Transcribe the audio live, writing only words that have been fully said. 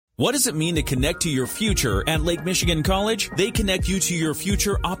What does it mean to connect to your future at Lake Michigan College? They connect you to your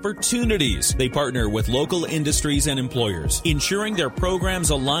future opportunities. They partner with local industries and employers, ensuring their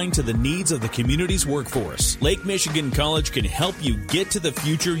programs align to the needs of the community's workforce. Lake Michigan College can help you get to the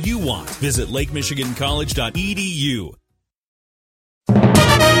future you want. Visit lakemichigancollege.edu.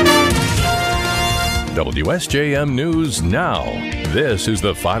 WSJM News Now. This is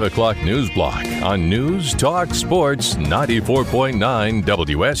the 5 o'clock news block on News Talk Sports 94.9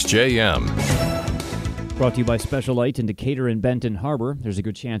 WSJM. Brought to you by Special Light in Decatur and Benton Harbor. There's a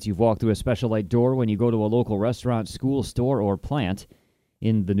good chance you've walked through a Special Light door when you go to a local restaurant, school, store, or plant.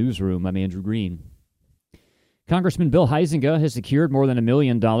 In the newsroom, I'm Andrew Green. Congressman Bill Huizenga has secured more than $1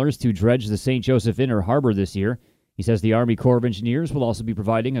 million to dredge the St. Joseph Inner Harbor this year. He says the Army Corps of Engineers will also be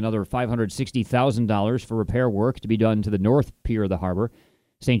providing another $560,000 for repair work to be done to the north pier of the harbor.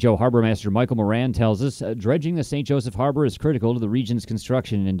 St. Joe Harbor Master Michael Moran tells us dredging the St. Joseph Harbor is critical to the region's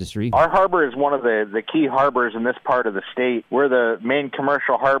construction industry. Our harbor is one of the key harbors in this part of the state. We're the main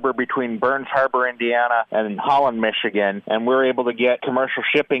commercial harbor between Burns Harbor, Indiana, and Holland, Michigan, and we're able to get commercial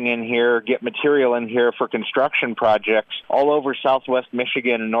shipping in here, get material in here for construction projects all over southwest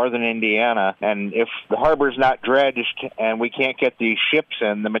Michigan and northern Indiana. And if the harbor's not dredged and we can't get these ships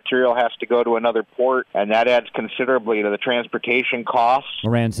in, the material has to go to another port, and that adds considerably to the transportation costs.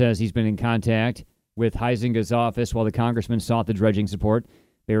 Moran says he's been in contact with Huizenga's office while the congressman sought the dredging support.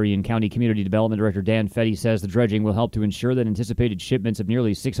 Berrien County Community Development Director Dan Fetty says the dredging will help to ensure that anticipated shipments of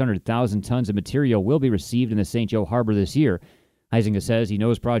nearly 600,000 tons of material will be received in the St. Joe Harbor this year. Huizenga says he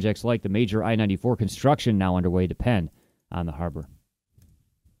knows projects like the major I-94 construction now underway depend on the harbor.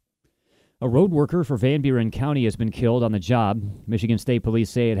 A road worker for Van Buren County has been killed on the job. Michigan State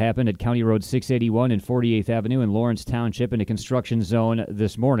Police say it happened at County Road 681 and 48th Avenue in Lawrence Township in a construction zone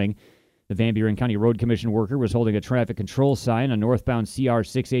this morning. The Van Buren County Road Commission worker was holding a traffic control sign on northbound CR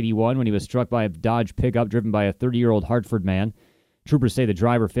 681 when he was struck by a Dodge pickup driven by a 30-year-old Hartford man. Troopers say the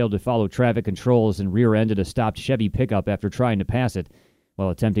driver failed to follow traffic controls and rear-ended a stopped Chevy pickup after trying to pass it.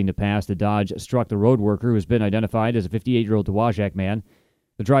 While attempting to pass, the Dodge struck the road worker, who has been identified as a 58-year-old Dowagiac man.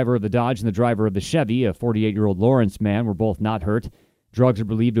 The driver of the Dodge and the driver of the Chevy, a 48-year-old Lawrence man, were both not hurt. Drugs are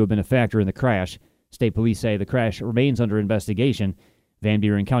believed to have been a factor in the crash. State police say the crash remains under investigation. Van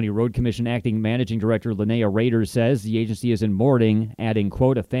Buren County Road Commission Acting Managing Director Linnea Rader says the agency is in mourning, adding,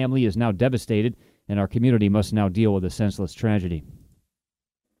 quote, "A family is now devastated, and our community must now deal with a senseless tragedy."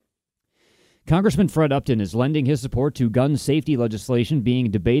 Congressman Fred Upton is lending his support to gun safety legislation being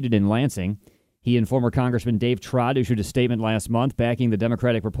debated in Lansing. He and former Congressman Dave Trott issued a statement last month backing the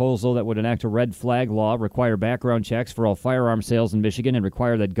Democratic proposal that would enact a red flag law, require background checks for all firearm sales in Michigan, and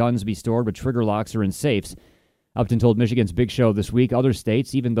require that guns be stored with trigger locks or in safes. Upton told Michigan's Big Show this week other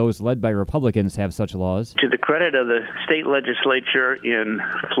states, even those led by Republicans, have such laws. To the credit of the state legislature in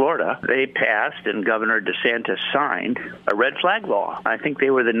Florida, they passed and Governor DeSantis signed a red flag law. I think they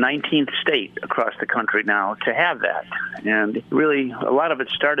were the 19th state across the country now to have that. And really, a lot of it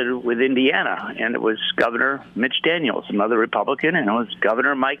started with Indiana, and it was Governor Mitch Daniels, another Republican, and it was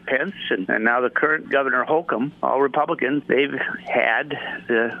Governor Mike Pence, and now the current Governor Holcomb, all Republicans. They've had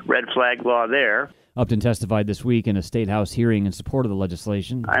the red flag law there. Upton testified this week in a State House hearing in support of the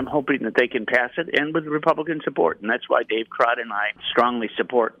legislation. I'm hoping that they can pass it, and with Republican support, and that's why Dave Trott and I strongly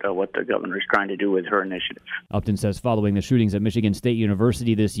support what the governor is trying to do with her initiative. Upton says following the shootings at Michigan State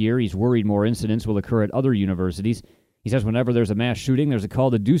University this year, he's worried more incidents will occur at other universities. He says whenever there's a mass shooting, there's a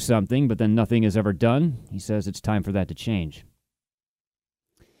call to do something, but then nothing is ever done. He says it's time for that to change.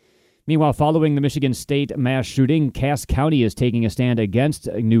 Meanwhile, following the Michigan State mass shooting, Cass County is taking a stand against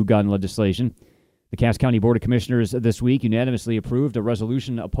new gun legislation. The Cass County Board of Commissioners this week unanimously approved a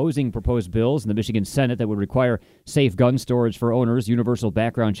resolution opposing proposed bills in the Michigan Senate that would require safe gun storage for owners, universal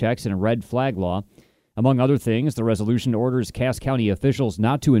background checks, and a red flag law. Among other things, the resolution orders Cass County officials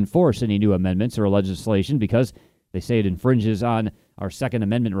not to enforce any new amendments or legislation because they say it infringes on our Second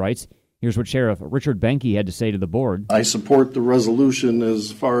Amendment rights. Here's what Sheriff Richard Benke had to say to the board. I support the resolution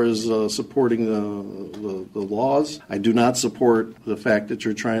as far as supporting the laws. I do not support the fact that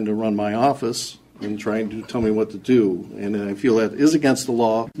you're trying to run my office and trying to tell me what to do. And I feel that is against the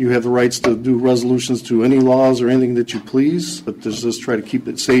law. You have the rights to do resolutions to any laws or anything that you please, but just try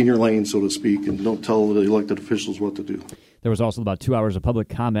to stay in your lane, so to speak, and don't tell the elected officials what to do. There was also about 2 hours of public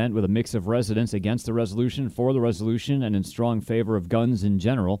comment with a mix of residents against the resolution, for the resolution, and in strong favor of guns in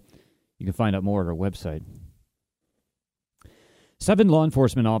general. You can find out more at our website. 7 law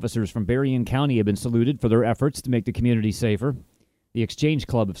enforcement officers from Berrien County have been saluted for their efforts to make the community safer. The Exchange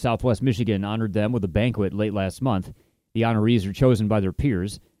Club of Southwest Michigan honored them with a banquet late last month. The honorees are chosen by their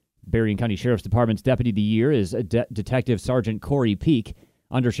peers. Berrien County Sheriff's Department's Deputy of the Year is Detective Sergeant Corey Peak.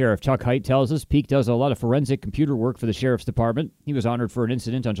 Undersheriff Chuck Haidt tells us Peake does a lot of forensic computer work for the Sheriff's Department. He was honored for an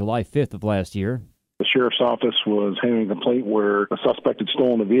incident on July 5th of last year. The sheriff's office was handling a complaint where a suspect had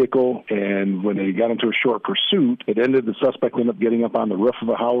stolen a vehicle, and when they got into a short pursuit, it ended. The suspect ended up getting up on the roof of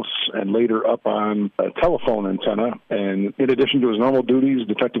a house and later up on a telephone antenna. And in addition to his normal duties,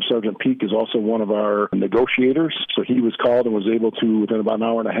 Detective Sergeant Peake is also one of our negotiators. So he was called and was able to, within about an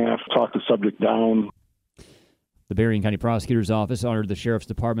hour and a half, talk the subject down. The Berrien County Prosecutor's Office honored the Sheriff's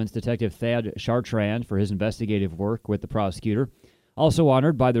Department's Detective Thad Chartrand for his investigative work with the prosecutor. Also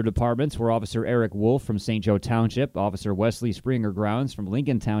honored by their departments were Officer Eric Wolf from St. Joe Township, Officer Wesley Springer Grounds from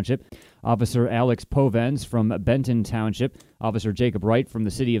Lincoln Township, Officer Alex Povens from Benton Township, Officer Jacob Wright from the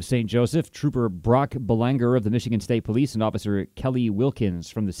city of St. Joseph, Trooper Brock Belanger of the Michigan State Police, and Officer Kelly Wilkins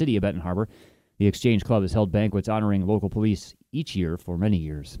from the city of Benton Harbor. The Exchange Club has held banquets honoring local police each year for many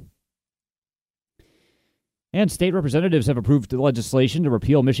years. And state representatives have approved legislation to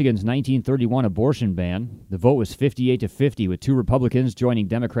repeal Michigan's 1931 abortion ban. The vote was 58-50, with 2 Republicans joining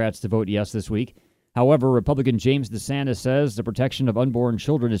Democrats to vote yes this week. However, Republican James DeSantis says the protection of unborn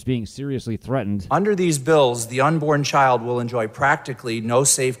children is being seriously threatened. Under these bills, the unborn child will enjoy practically no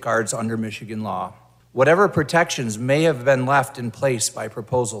safeguards under Michigan law. Whatever protections may have been left in place by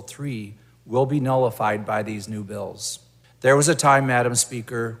Proposal 3 will be nullified by these new bills. There was a time, Madam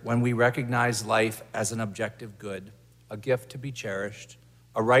Speaker, when we recognized life as an objective good, a gift to be cherished,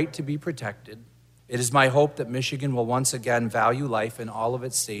 a right to be protected. It is my hope that Michigan will once again value life in all of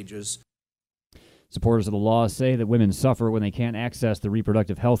its stages. Supporters of the law say that women suffer when they can't access the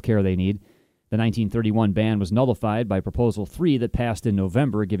reproductive health care they need. The 1931 ban was nullified by Proposal 3 that passed in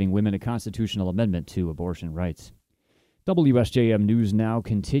November, giving women a constitutional amendment to abortion rights. WSJM News Now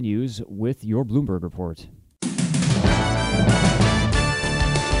continues with your Bloomberg Report.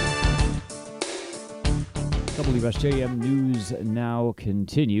 WSJM News Now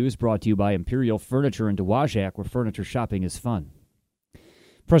continues, brought to you by Imperial Furniture in Dowagiac, where furniture shopping is fun.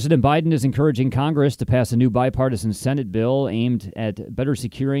 President Biden is encouraging Congress to pass a new bipartisan Senate bill aimed at better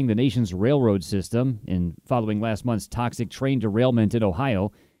securing the nation's railroad system. Following last month's toxic train derailment in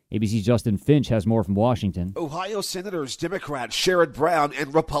Ohio, ABC's Justin Finch has more from Washington. Ohio Senators Democrat Sherrod Brown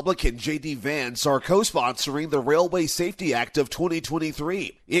and Republican J.D. Vance are co-sponsoring the Railway Safety Act of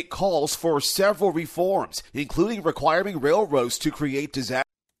 2023. It calls for several reforms, including requiring railroads to create disaster.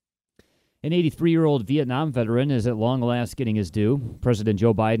 An 83-year-old Vietnam veteran is at long last getting his due. President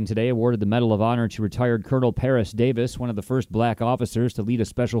Joe Biden today awarded the Medal of Honor to retired Colonel Paris Davis, one of the first black officers to lead a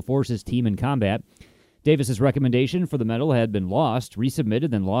Special Forces team in combat. Davis's recommendation for the medal had been lost, resubmitted,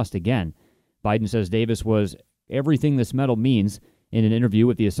 then lost again. Biden says Davis was everything this medal means. In an interview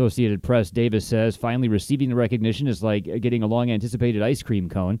with the Associated Press, Davis says finally receiving the recognition is like getting a long-anticipated ice cream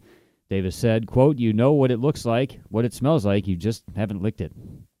cone. Davis said, quote, "You know what it looks like, what it smells like, you just haven't licked it."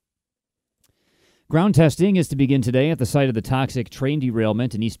 Ground testing is to begin today at the site of the toxic train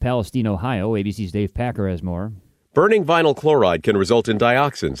derailment in East Palestine, Ohio. ABC's Dave Packer has more. Burning vinyl chloride can result in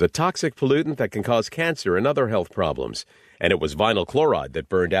dioxins, a toxic pollutant that can cause cancer and other health problems. And it was vinyl chloride that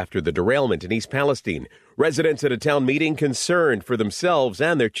burned after the derailment in East Palestine. Residents at a town meeting concerned for themselves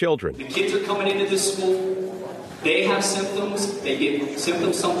and their children. The kids are coming into this school. They have symptoms. They get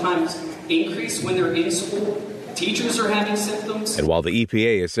symptoms sometimes increase when they're in school. Teachers are having symptoms. And while the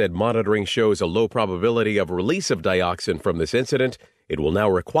EPA has said monitoring shows a low probability of release of dioxin from this incident, it will now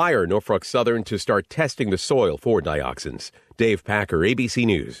require Norfolk Southern to start testing the soil for dioxins. Dave Packer, ABC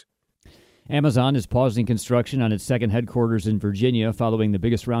News. Amazon is pausing construction on its second headquarters in Virginia following the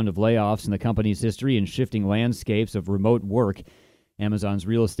biggest round of layoffs in the company's history and shifting landscapes of remote work. Amazon's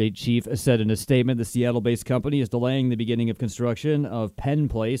real estate chief said in a statement the Seattle-based company is delaying the beginning of construction of Penn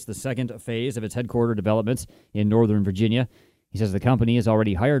Place, the second phase of its headquarter developments in Northern Virginia. He says the company has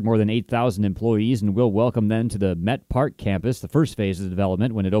already hired more than 8,000 employees and will welcome them to the Met Park campus, the first phase of the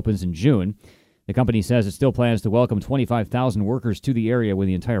development, when it opens in June. The company says it still plans to welcome 25,000 workers to the area when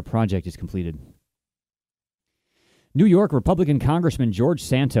the entire project is completed. New York Republican Congressman George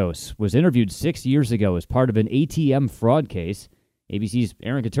Santos was interviewed 6 years ago as part of an ATM fraud case. ABC's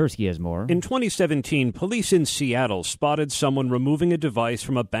Aaron Katersky has more. In 2017, police in Seattle spotted someone removing a device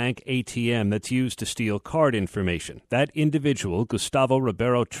from a bank ATM that's used to steal card information. That individual, Gustavo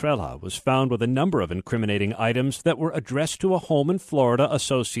Ribeiro Trella, was found with a number of incriminating items that were addressed to a home in Florida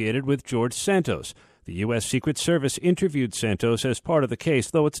associated with George Santos. The U.S. Secret Service interviewed Santos as part of the case,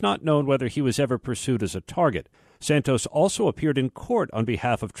 though it's not known whether he was ever pursued as a target. Santos also appeared in court on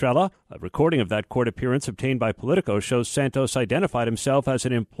behalf of Trella. A recording of that court appearance obtained by Politico shows Santos identified himself as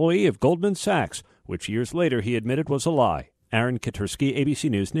an employee of Goldman Sachs, which years later he admitted was a lie. Aaron Katersky, ABC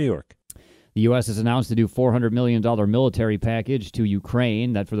News, New York. The U.S. has announced a new $400 million military package to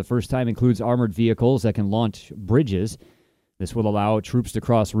Ukraine that for the first time includes armored vehicles that can launch bridges. This will allow troops to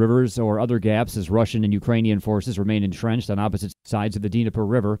cross rivers or other gaps as Russian and Ukrainian forces remain entrenched on opposite sides of the Dnieper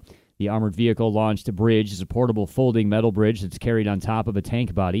River. The armored vehicle-launched bridge is a portable folding metal bridge that's carried on top of a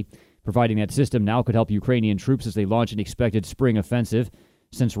tank body. Providing that system now could help Ukrainian troops as they launch an expected spring offensive.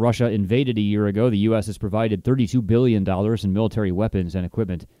 Since Russia invaded a year ago, the U.S. has provided $32 billion in military weapons and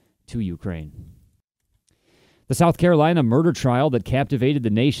equipment to Ukraine. The South Carolina murder trial that captivated the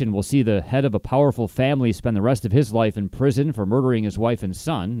nation will see the head of a powerful family spend the rest of his life in prison for murdering his wife and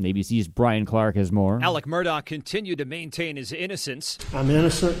son. ABC's Brian Clark has more. Alec Murdaugh continued to maintain his innocence. I'm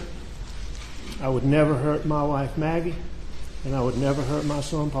innocent. I would never hurt my wife Maggie, and I would never hurt my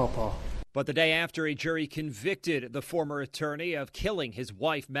son Pawpaw. But the day after, a jury convicted the former attorney of killing his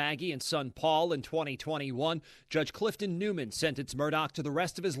wife Maggie and son Paul in 2021. Judge Clifton Newman sentenced Murdaugh to the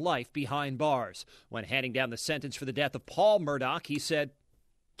rest of his life behind bars. When handing down the sentence for the death of Paul Murdaugh, he said,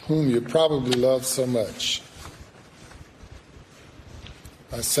 "Whom you probably love so much,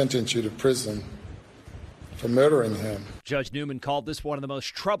 I sentence you to prison for murdering him." Judge Newman called this one of the most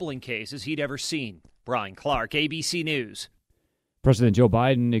troubling cases he'd ever seen. Brian Clark, ABC News. President Joe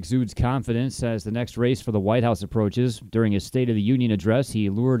Biden exudes confidence as the next race for the White House approaches. During his State of the Union address, he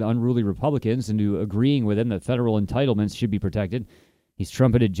lured unruly Republicans into agreeing with him that federal entitlements should be protected. He's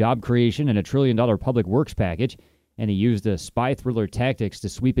trumpeted job creation and a $1 trillion public works package, and he used spy thriller tactics to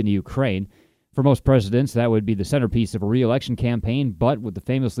sweep into Ukraine. For most presidents, that would be the centerpiece of a re-election campaign, but with the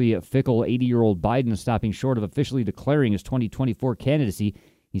famously fickle 80-year-old Biden stopping short of officially declaring his 2024 candidacy,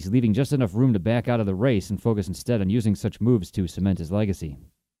 he's leaving just enough room to back out of the race and focus instead on using such moves to cement his legacy.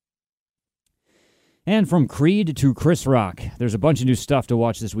 And from Creed to Chris Rock, there's a bunch of new stuff to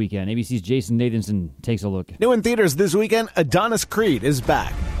watch this weekend. ABC's Jason Nathanson takes a look. New in theaters this weekend, Adonis Creed is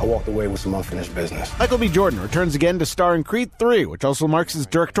back. I walked away with some unfinished business. Michael B. Jordan returns again to star in Creed 3, which also marks his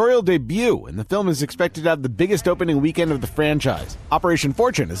directorial debut, and the film is expected to have the biggest opening weekend of the franchise. Operation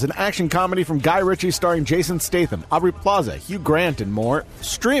Fortune is an action comedy from Guy Ritchie starring Jason Statham, Aubrey Plaza, Hugh Grant, and more,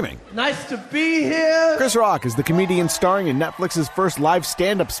 streaming. Nice to be here! Chris Rock is the comedian starring in Netflix's first live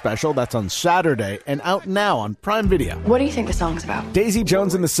stand-up special that's on Saturday, and out now on Prime Video. What do you think the song's about? Daisy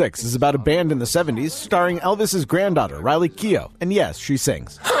Jones and the Six is about a band in the 70s starring Elvis's granddaughter, Riley Keough. And yes, she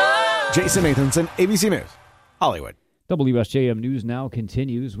sings. Jason Nathanson, ABC News, Hollywood. WSJM News Now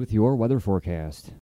continues with your weather forecast.